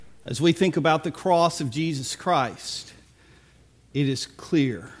As we think about the cross of Jesus Christ, it is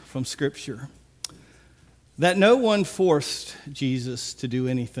clear from Scripture that no one forced Jesus to do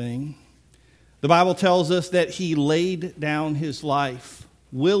anything. The Bible tells us that he laid down his life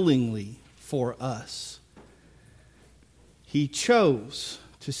willingly for us. He chose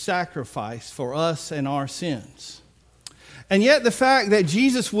to sacrifice for us and our sins. And yet the fact that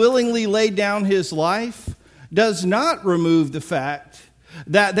Jesus willingly laid down his life does not remove the fact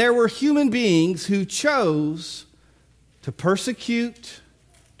that there were human beings who chose to persecute,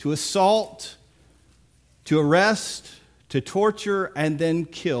 to assault, to arrest, to torture, and then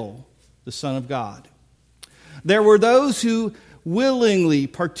kill the Son of God. There were those who willingly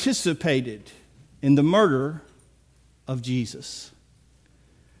participated in the murder of Jesus.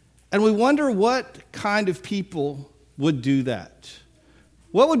 And we wonder what kind of people would do that.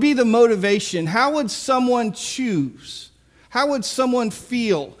 What would be the motivation? How would someone choose? How would someone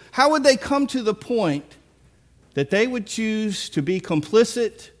feel? How would they come to the point that they would choose to be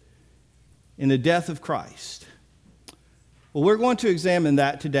complicit in the death of Christ? Well, we're going to examine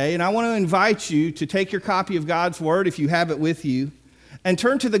that today, and I want to invite you to take your copy of God's Word, if you have it with you, and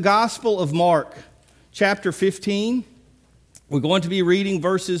turn to the Gospel of Mark, chapter 15. We're going to be reading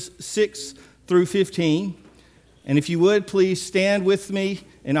verses 6 through 15. And if you would, please stand with me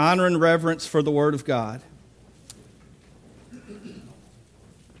in honor and reverence for the Word of God.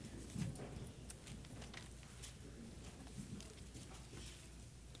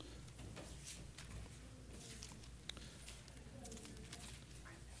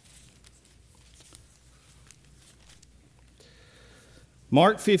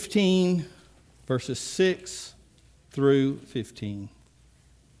 Mark 15, verses 6 through 15.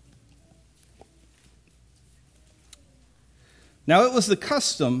 Now it was the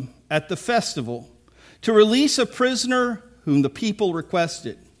custom at the festival to release a prisoner whom the people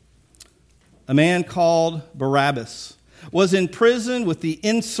requested. A man called Barabbas was in prison with the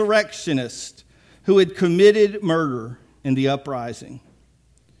insurrectionist who had committed murder in the uprising.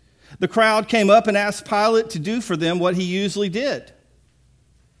 The crowd came up and asked Pilate to do for them what he usually did.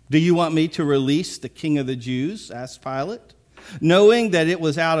 "Do you want me to release the King of the Jews?" asked Pilate, knowing that it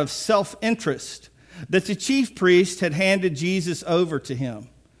was out of self-interest that the chief priest had handed Jesus over to him.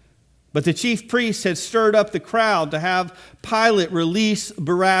 But the chief priest had stirred up the crowd to have Pilate release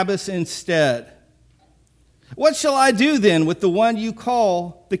Barabbas instead. "What shall I do then with the one you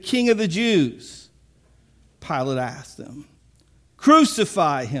call the King of the Jews?" Pilate asked them.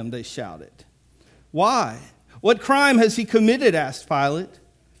 "Crucify him," they shouted. "Why? What crime has he committed?" asked Pilate.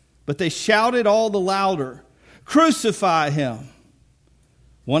 But they shouted all the louder, "Crucify him."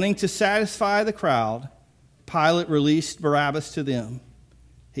 Wanting to satisfy the crowd, Pilate released Barabbas to them.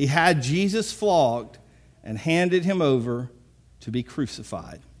 He had Jesus flogged and handed him over to be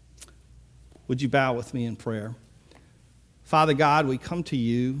crucified. Would you bow with me in prayer? Father God, we come to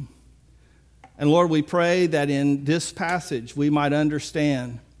you. And Lord, we pray that in this passage we might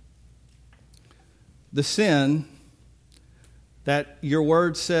understand the sin that your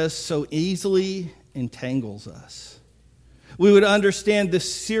word says so easily entangles us. We would understand the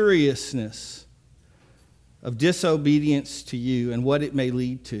seriousness of disobedience to you and what it may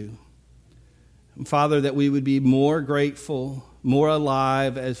lead to. And Father, that we would be more grateful, more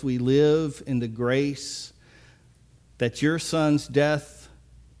alive as we live in the grace that your Son's death,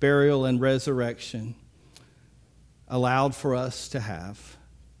 burial, and resurrection allowed for us to have,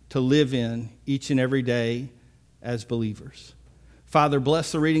 to live in each and every day as believers. Father,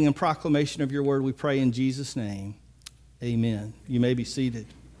 bless the reading and proclamation of your word, we pray in Jesus' name. Amen. You may be seated.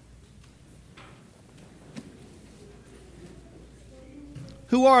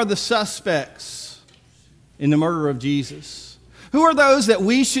 Who are the suspects in the murder of Jesus? Who are those that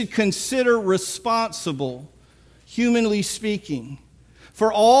we should consider responsible, humanly speaking,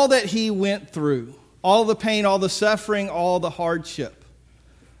 for all that he went through, all the pain, all the suffering, all the hardship?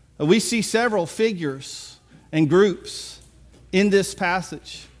 We see several figures and groups in this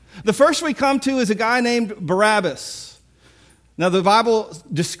passage. The first we come to is a guy named Barabbas. Now, the Bible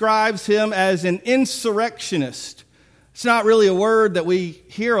describes him as an insurrectionist. It's not really a word that we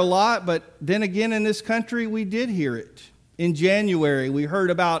hear a lot, but then again in this country we did hear it. In January, we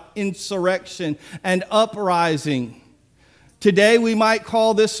heard about insurrection and uprising. Today we might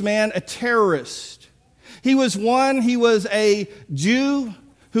call this man a terrorist. He was a Jew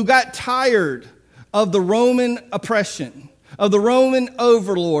who got tired of the Roman oppression, of the Roman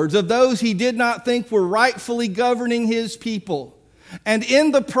overlords, of those he did not think were rightfully governing his people. And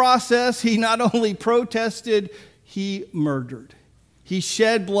in the process, he not only protested, he murdered. He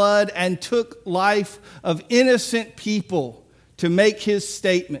shed blood and took life of innocent people to make his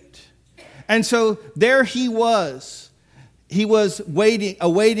statement. And so there he was. He was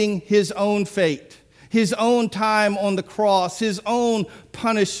awaiting his own fate, his own time on the cross, his own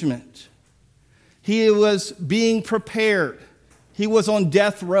punishment. He was being prepared. He was on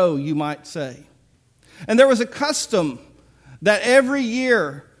death row, you might say. And there was a custom that every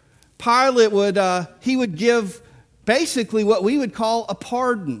year Pilate would give basically what we would call a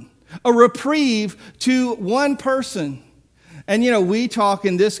pardon, a reprieve to one person. And we talk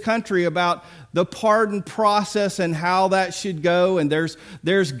in this country about the pardon process and how that should go, and there's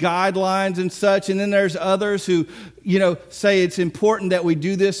guidelines and such, and then there's others who say it's important that we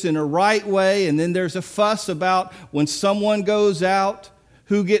do this in a right way, and then there's a fuss about when someone goes out,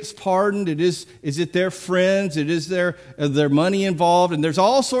 who gets pardoned. Is it their friends? Is their money involved? And there's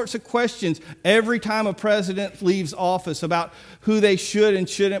all sorts of questions every time a president leaves office about who they should and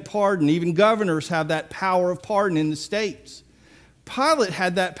shouldn't pardon. Even governors have that power of pardon in the states. Pilate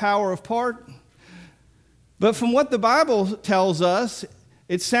had that power of pardon. But from what the Bible tells us,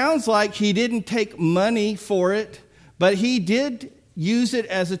 it sounds like he didn't take money for it, but he did use it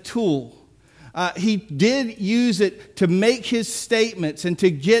as a tool. He did use it to make his statements and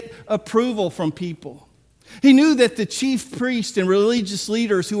to get approval from people. He knew that the chief priests and religious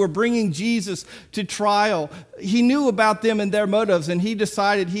leaders who were bringing Jesus to trial, he knew about them and their motives, and he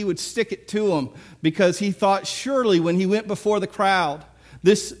decided he would stick it to them because he thought surely when he went before the crowd,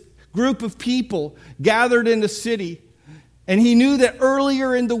 this group of people gathered in the city, and he knew that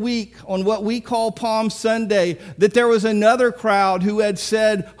earlier in the week, on what we call Palm Sunday, that there was another crowd who had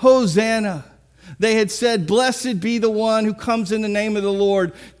said, Hosanna. They had said, blessed be the one who comes in the name of the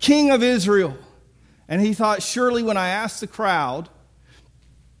Lord, King of Israel. And he thought, surely when I ask the crowd,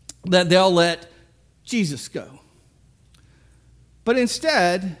 that they'll let Jesus go. But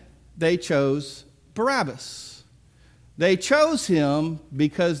instead, they chose Barabbas. They chose him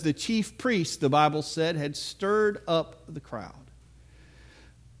because the chief priest, the Bible said, had stirred up the crowd.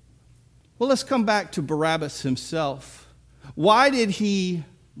 Well, let's come back to Barabbas himself. Why did he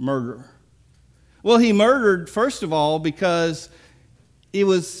murder? Well, he murdered, first of all, because he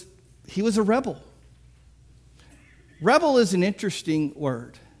was a rebel. Rebel is an interesting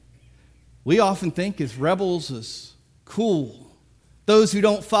word. We often think of rebels as cool, those who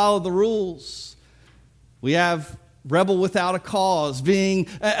don't follow the rules. We have Rebel Without a Cause being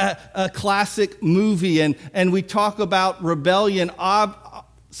a classic movie, and we talk about rebellion.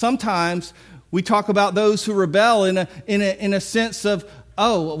 Sometimes we talk about those who rebel in a sense of,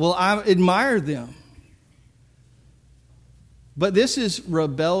 oh, well, I admire them. But this is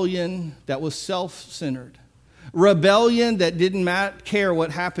rebellion that was self-centered. Rebellion that didn't care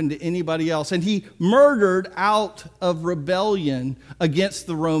what happened to anybody else. And he murdered out of rebellion against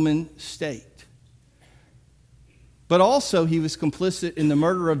the Roman state. But also he was complicit in the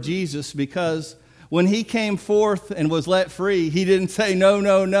murder of Jesus because when he came forth and was let free, he didn't say,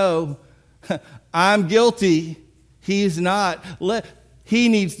 no, I'm guilty. He's not. He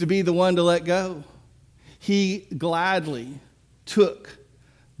needs to be the one to let go. He gladly took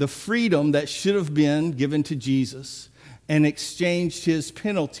the freedom that should have been given to Jesus and exchanged his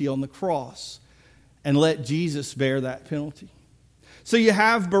penalty on the cross and let Jesus bear that penalty. So you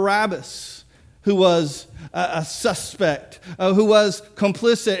have Barabbas, who was a suspect, who was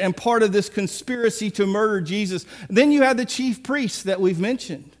complicit and part of this conspiracy to murder Jesus. Then you have the chief priests that we've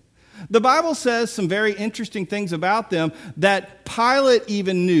mentioned. The Bible says some very interesting things about them that Pilate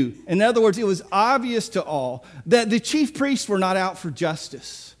even knew. In other words, it was obvious to all that the chief priests were not out for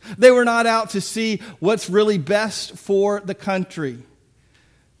justice. They were not out to see what's really best for the country.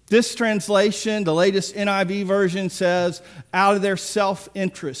 This translation, the latest NIV version, says out of their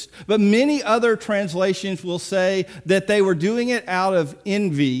self-interest. But many other translations will say that they were doing it out of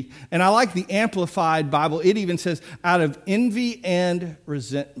envy. And I like the Amplified Bible. It even says out of envy and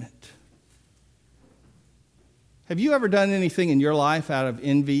resentment. Have you ever done anything in your life out of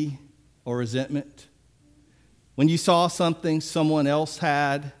envy or resentment? When you saw something someone else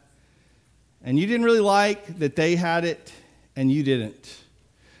had, and you didn't really like that they had it, and you didn't.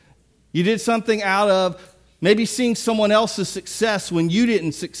 You did something out of maybe seeing someone else's success when you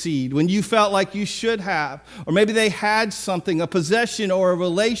didn't succeed, when you felt like you should have. Or maybe they had something, a possession or a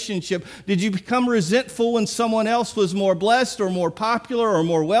relationship. Did you become resentful when someone else was more blessed or more popular or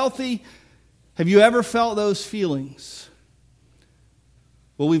more wealthy? Have you ever felt those feelings?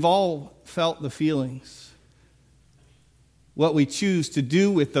 Well, we've all felt the feelings. What we choose to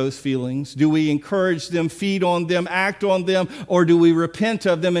do with those feelings, do we encourage them, feed on them, act on them, or do we repent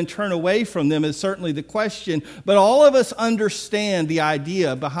of them and turn away from them is certainly the question. But all of us understand the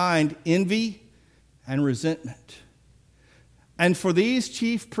idea behind envy and resentment. And for these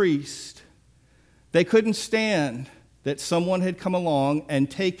chief priests, they couldn't stand that someone had come along and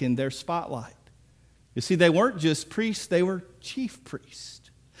taken their spotlight. You see, they weren't just priests, they were chief priests.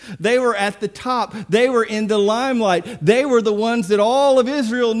 They were at the top. They were in the limelight. They were the ones that all of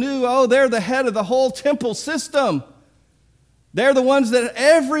Israel knew, oh, they're the head of the whole temple system. They're the ones that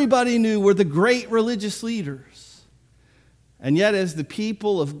everybody knew were the great religious leaders. And yet, as the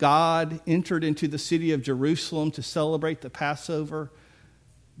people of God entered into the city of Jerusalem to celebrate the Passover,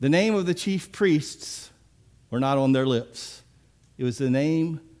 the name of the chief priests were not on their lips. It was the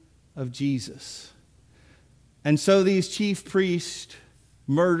name of Jesus. And so these chief priests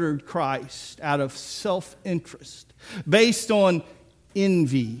murdered Christ out of self-interest, based on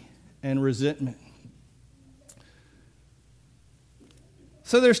envy and resentment.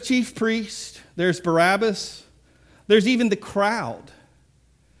 So there's chief priest, there's Barabbas, there's even the crowd.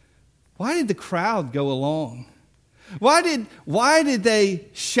 Why did the crowd go along? Why did they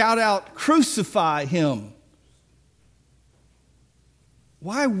shout out, "Crucify him"?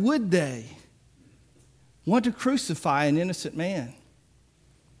 Why would they want to crucify an innocent man?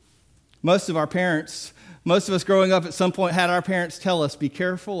 Most of us growing up at some point had our parents tell us, be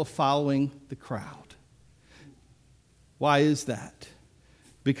careful of following the crowd. Why is that?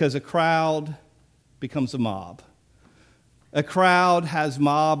 Because a crowd becomes a mob. A crowd has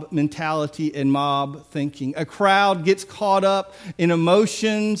mob mentality and mob thinking. A crowd gets caught up in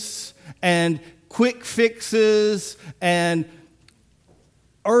emotions and quick fixes and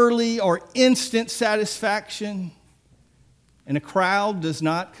early or instant satisfaction. And a crowd does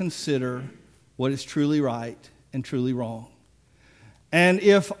not consider what is truly right and truly wrong. And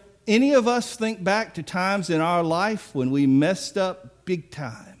if any of us think back to times in our life when we messed up big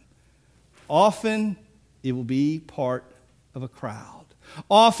time, often it will be part of a crowd.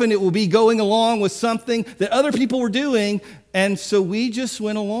 Often it will be going along with something that other people were doing, and so we just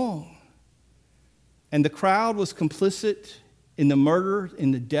went along. And the crowd was complicit in the murder,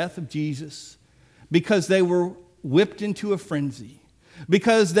 in the death of Jesus, because they were whipped into a frenzy,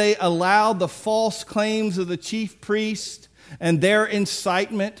 because they allowed the false claims of the chief priest and their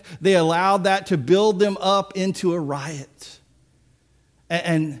incitement, they allowed that to build them up into a riot.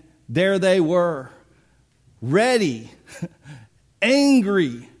 And there they were, ready,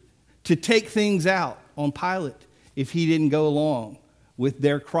 angry to take things out on Pilate if he didn't go along with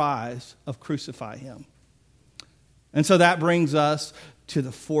their cries of "Crucify him." And so that brings us to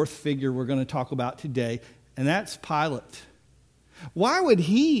the fourth figure we're going to talk about today, and that's Pilate. Why would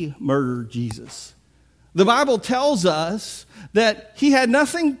he murder Jesus? The Bible tells us that he had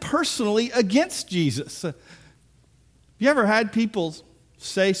nothing personally against Jesus. Have you ever had people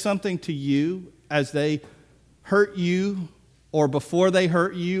say something to you as they hurt you, or before they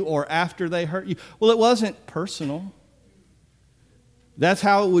hurt you, or after they hurt you? Well, it wasn't personal. That's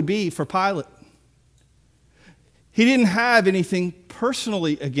how it would be for Pilate. He didn't have anything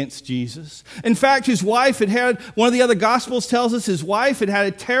personally against Jesus. In fact, his wife had one of the other Gospels tells us his wife had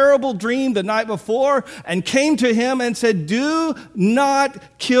a terrible dream the night before and came to him and said, "Do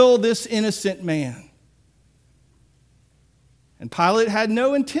not kill this innocent man." And Pilate had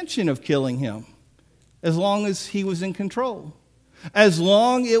no intention of killing him as long as he was in control. As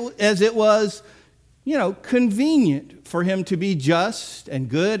long as it was, convenient for him to be just and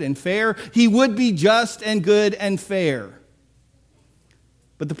good and fair, he would be just and good and fair.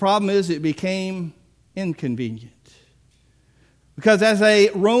 But the problem is it became inconvenient. Because as a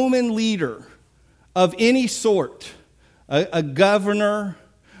Roman leader of any sort, a governor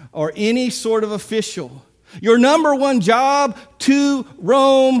or any sort of official, your number one job to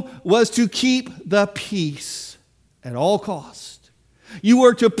Rome was to keep the peace at all costs. You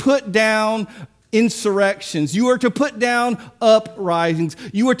were to put down insurrections. You were to put down uprisings.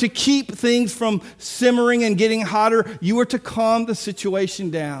 You were to keep things from simmering and getting hotter. You were to calm the situation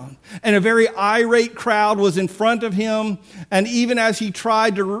down. And a very irate crowd was in front of him. And even as he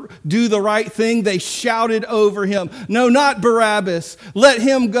tried to do the right thing, they shouted over him, "No, not Barabbas. Let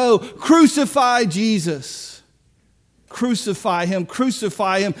him go. Crucify Jesus. Crucify him.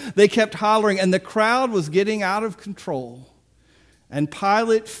 Crucify him." They kept hollering, and the crowd was getting out of control. And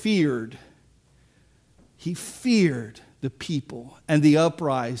Pilate feared. He feared the people and the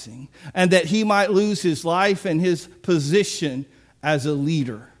uprising, and that he might lose his life and his position as a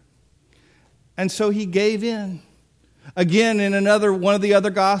leader. And so he gave in. Again, in one of the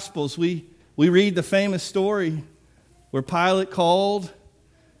other Gospels, we read the famous story where Pilate called,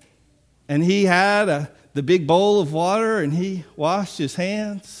 and he had the big bowl of water, and he washed his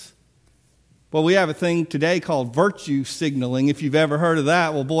hands. Well, we have a thing today called virtue signaling, if you've ever heard of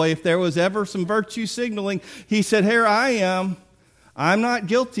that. Well, boy, if there was ever some virtue signaling, he said, "Here I am. I'm not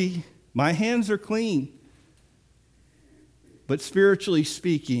guilty. My hands are clean. But spiritually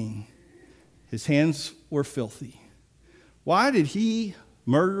speaking, his hands were filthy. Why did he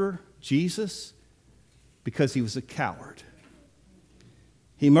murder Jesus? Because he was a coward.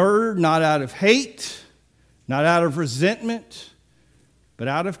 He murdered not out of hate, not out of resentment, but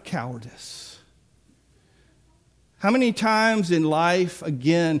out of cowardice. How many times in life,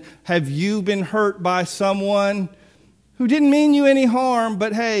 again, have you been hurt by someone who didn't mean you any harm,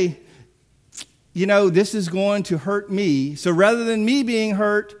 but hey, you know, this is going to hurt me. So rather than me being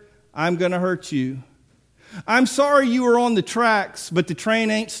hurt, I'm going to hurt you. I'm sorry you were on the tracks, but the train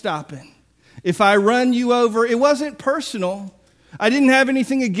ain't stopping. If I run you over, it wasn't personal. I didn't have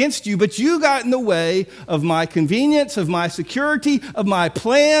anything against you, but you got in the way of my convenience, of my security, of my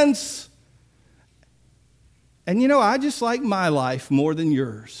plans. And you know, I just like my life more than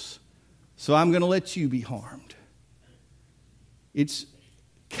yours. So I'm going to let you be harmed. It's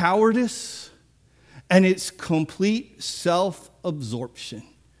cowardice and it's complete self-absorption.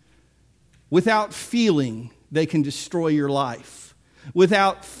 Without feeling, they can destroy your life.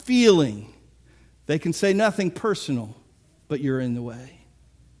 Without feeling, they can say nothing personal, but you're in the way.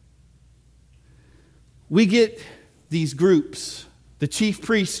 We get these groups, the chief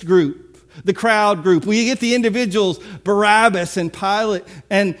priest group, the crowd group. We get the individuals, Barabbas and Pilate.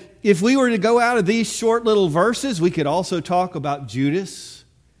 And if we were to go out of these short little verses, we could also talk about Judas.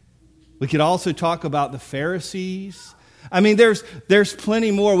 We could also talk about the Pharisees. I mean, there's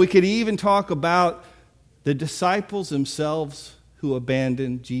plenty more. We could even talk about the disciples themselves who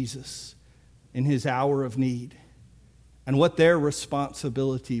abandoned Jesus in his hour of need and what their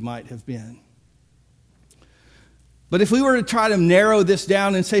responsibility might have been. But if we were to try to narrow this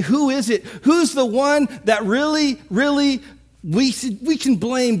down and say, who is it? Who's the one that really we can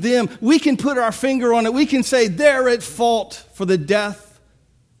blame them? We can put our finger on it. We can say they're at fault for the death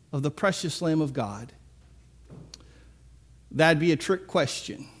of the precious Lamb of God. That'd be a trick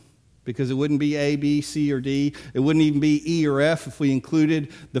question because it wouldn't be A, B, C, or D. It wouldn't even be E or F if we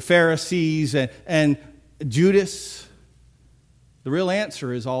included the Pharisees and Judas. The real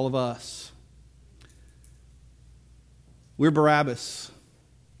answer is all of us. We're Barabbas.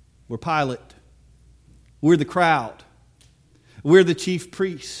 We're Pilate. We're the crowd. We're the chief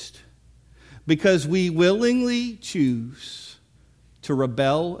priest. Because we willingly choose to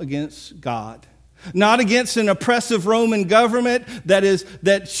rebel against God. Not against an oppressive Roman government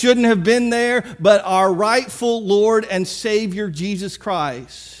that shouldn't have been there, but our rightful Lord and Savior, Jesus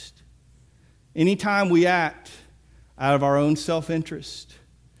Christ. Anytime we act out of our own self-interest,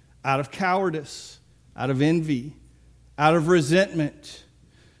 out of cowardice, out of envy, out of resentment,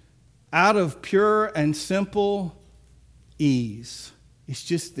 out of pure and simple ease. It's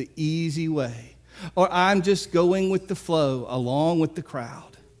just the easy way. Or I'm just going with the flow along with the crowd.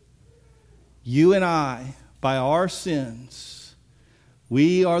 You and I, by our sins,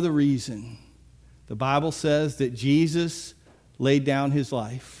 we are the reason. The Bible says that Jesus laid down his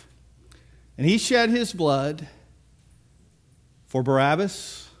life. And he shed his blood for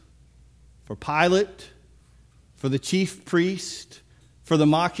Barabbas, for Pilate, for the chief priest, for the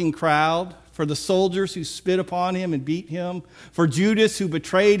mocking crowd, for the soldiers who spit upon him and beat him, for Judas who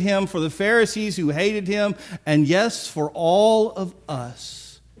betrayed him, for the Pharisees who hated him, and yes, for all of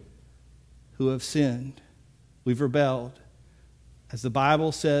us who have sinned. We've rebelled. As the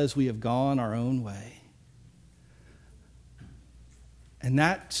Bible says, we have gone our own way. And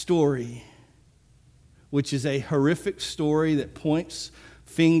that story, which is a horrific story that points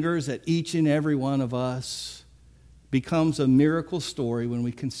fingers at each and every one of us, becomes a miracle story when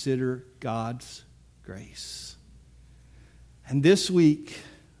we consider God's grace. And this week,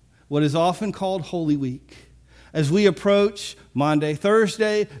 what is often called Holy Week, as we approach Maundy,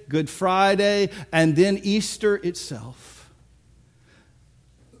 Thursday, Good Friday, and then Easter itself,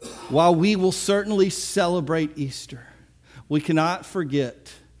 while we will certainly celebrate Easter, we cannot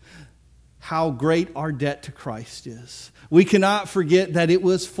forget how great our debt to Christ is. We cannot forget that it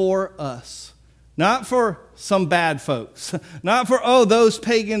was for us. Not for some bad folks. Not for, those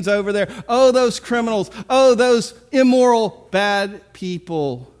pagans over there. Those criminals. Those immoral, bad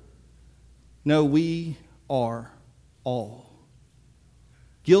people. No, we are all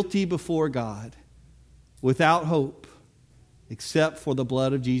guilty before God, without hope, except for the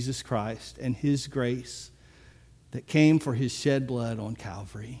blood of Jesus Christ and his grace that came for his shed blood on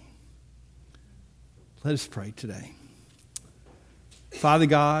Calvary. Let us pray today. Father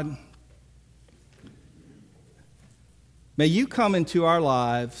God, may you come into our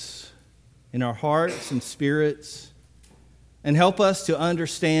lives, in our hearts and spirits, and help us to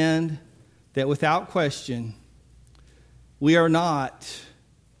understand that without question, we are not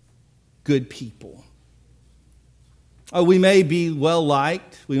good people. Oh, we may be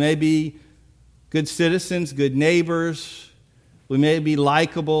well-liked. We may be good citizens, good neighbors. We may be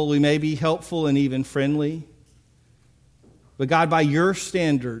likable. We may be helpful and even friendly. But God, by your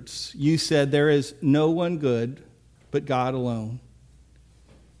standards, you said there is no one good but God alone.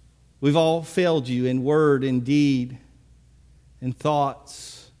 We've all failed you in word, in deed, in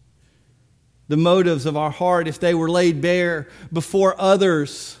thoughts. The motives of our heart, if they were laid bare before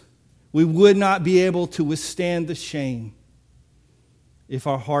others, we would not be able to withstand the shame if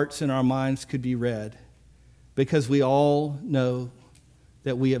our hearts and our minds could be read, because we all know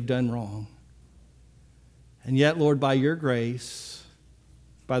that we have done wrong. And yet, Lord, by your grace,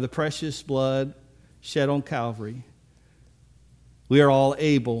 by the precious blood shed on Calvary, we are all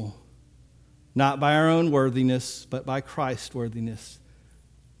able, not by our own worthiness, but by Christ's worthiness.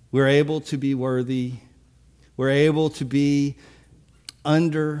 We're able to be worthy. We're able to be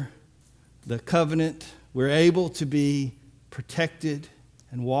under the covenant. We're able to be protected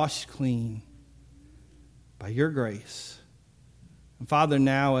and washed clean by your grace. And Father,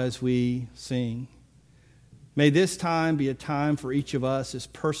 now as we sing, may this time be a time for each of us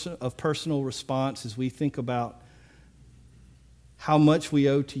of personal response as we think about how much we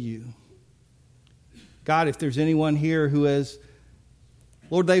owe to you. God, if there's anyone here who has,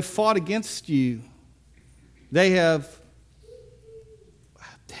 Lord, they've fought against you. They have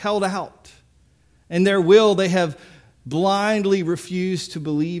held out. In their will, they have blindly refused to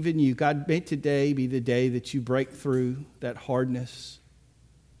believe in you. God, may today be the day that you break through that hardness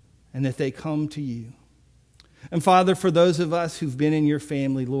and that they come to you. And Father, for those of us who've been in your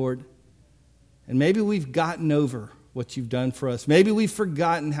family, Lord, and maybe we've gotten over what you've done for us. Maybe we've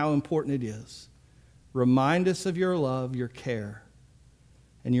forgotten how important it is. Remind us of your love, your care,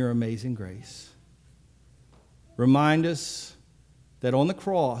 and your amazing grace. Remind us that on the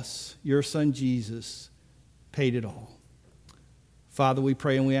cross, your Son Jesus paid it all. Father, we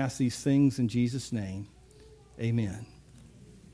pray and we ask these things in Jesus' name. Amen.